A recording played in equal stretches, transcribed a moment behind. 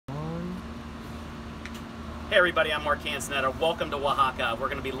Hey everybody, I'm Mark Cancinetta. Welcome to Wahaka. We're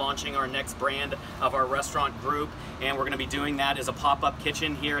going to be launching our next brand of our restaurant group, and we're going to be doing that as a pop-up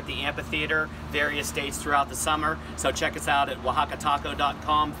kitchen here at the amphitheater, various dates throughout the summer. So check us out at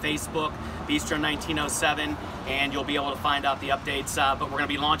wahakataco.com, Facebook, Bistro 1907, and you'll be able to find out the updates. But we're going to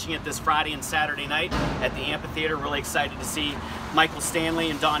be launching it this Friday and Saturday night at the amphitheater. Really excited to see Michael Stanley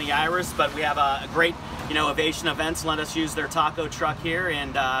and Donnie Iris, but we have a great Ovation Events let us use their taco truck here,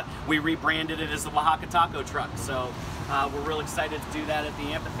 and we rebranded it as the Wahaka Taco Truck. So we're real excited to do that at the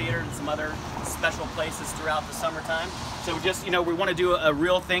amphitheater and some other special places throughout the summertime. So just, we want to do a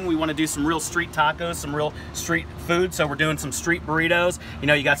real thing. We want to do some real street tacos, some real street food. So we're doing some street burritos.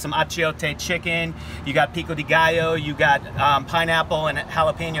 You got some achiote chicken, you got pico de gallo, you got pineapple and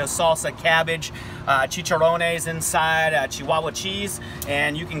jalapeno salsa, cabbage, chicharrones inside, chihuahua cheese,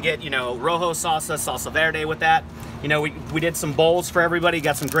 and you can get, rojo salsa, salsa verde with that. We did some bowls for everybody.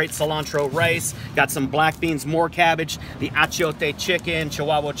 Got some great cilantro rice, got some black beans, more cabbage, the achiote chicken,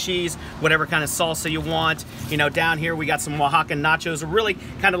 chihuahua cheese, whatever kind of salsa you want. Down here we got some Oaxacan nachos, really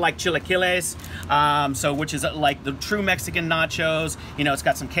kind of like chilaquiles, which is like the true Mexican nachos. It's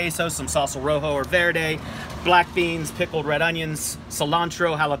got some queso, some salsa rojo or verde, black beans, pickled red onions,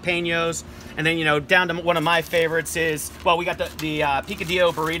 cilantro, jalapenos. And then, down to one of my favorites is, well, we got the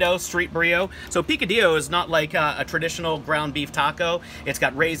picadillo burrito, street burrito. So picadillo is not like a traditional ground beef taco. It's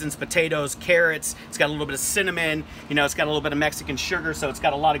got raisins, potatoes, carrots. It's got a little bit of cinnamon. It's got a little bit of Mexican sugar, so it's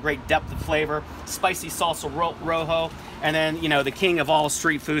got a lot of great depth of flavor. Spicy salsa rojo. And then, the king of all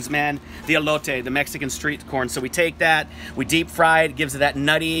street foods, man, the elote, the Mexican street corn. So we take that, we deep fry it, gives it that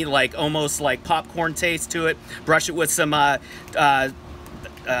nutty, almost like popcorn taste to it. Brush it with some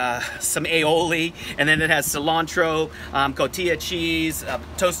aioli, and then it has cilantro, cotija cheese,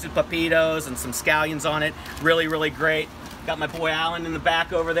 toasted pepitos, and some scallions on it. Really, really great. Got my boy Alan in the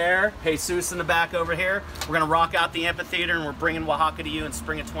back over there, Jesus in the back over here. We're going to rock out the amphitheater, and we're bringing Oaxaca to you in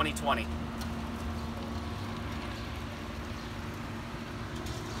spring of 2020.